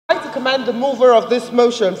commend the mover of this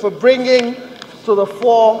motion for bringing to the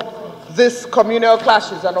fore this communal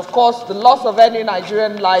clashes. And of course, the loss of any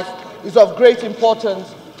Nigerian life is of great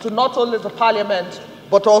importance to not only the Parliament,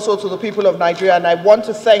 but also to the people of Nigeria. And I want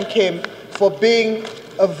to thank him for being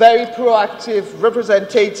a very proactive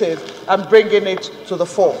representative and bringing it to the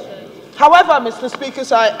fore. However, Mr. Speaker,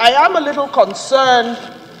 I am a little concerned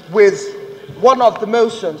with one of the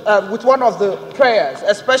motions, with one of the prayers,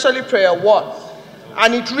 especially prayer 1.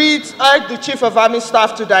 And it reads, urge the Chief of Army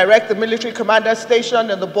Staff to direct the military commander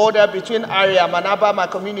stationed on the border between Ariam and Abama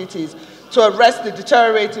communities to arrest the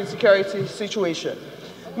deteriorating security situation.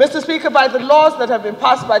 Mr. Speaker, by the laws that have been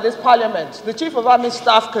passed by this Parliament, the Chief of Army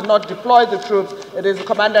Staff cannot deploy the troops. It is the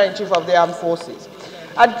Commander-in-Chief of the Armed Forces.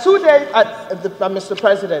 And Mr.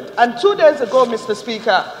 President, and 2 days ago, Mr.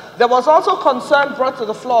 Speaker, there was also concern brought to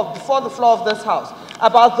the floor, before the floor of this House,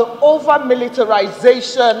 about the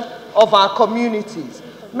over-militarization of our communities.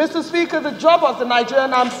 Mr. Speaker, the job of the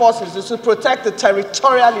Nigerian Armed Forces is to protect the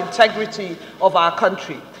territorial integrity of our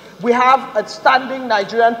country. We have a standing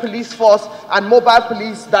Nigerian police force and mobile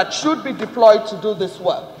police that should be deployed to do this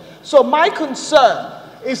work. So my concern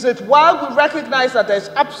is that while we recognize that there's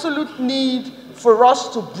absolute need for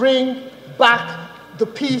us to bring back the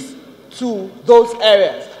peace to those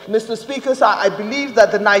areas, Mr. Speaker, sir, I believe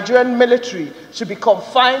that the Nigerian military should be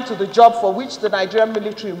confined to the job for which the Nigerian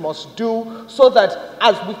military must do, so that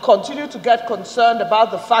as we continue to get concerned about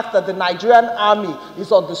the fact that the Nigerian army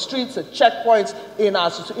is on the streets at checkpoints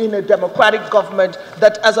in a democratic government,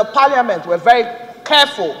 that as a parliament we're very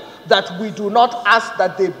careful that we do not ask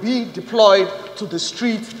that they be deployed to the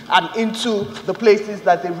streets and into the places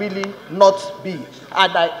that they really not be.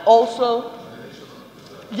 And I also,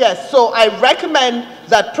 yes, so I recommend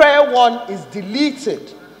that prayer 1 is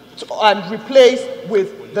deleted and replaced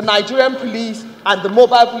with the Nigerian police and the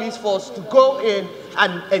mobile police force to go in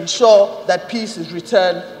and ensure that peace is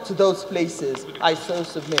returned to those places. I so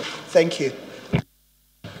submit. Thank you.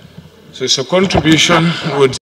 So it's a contribution would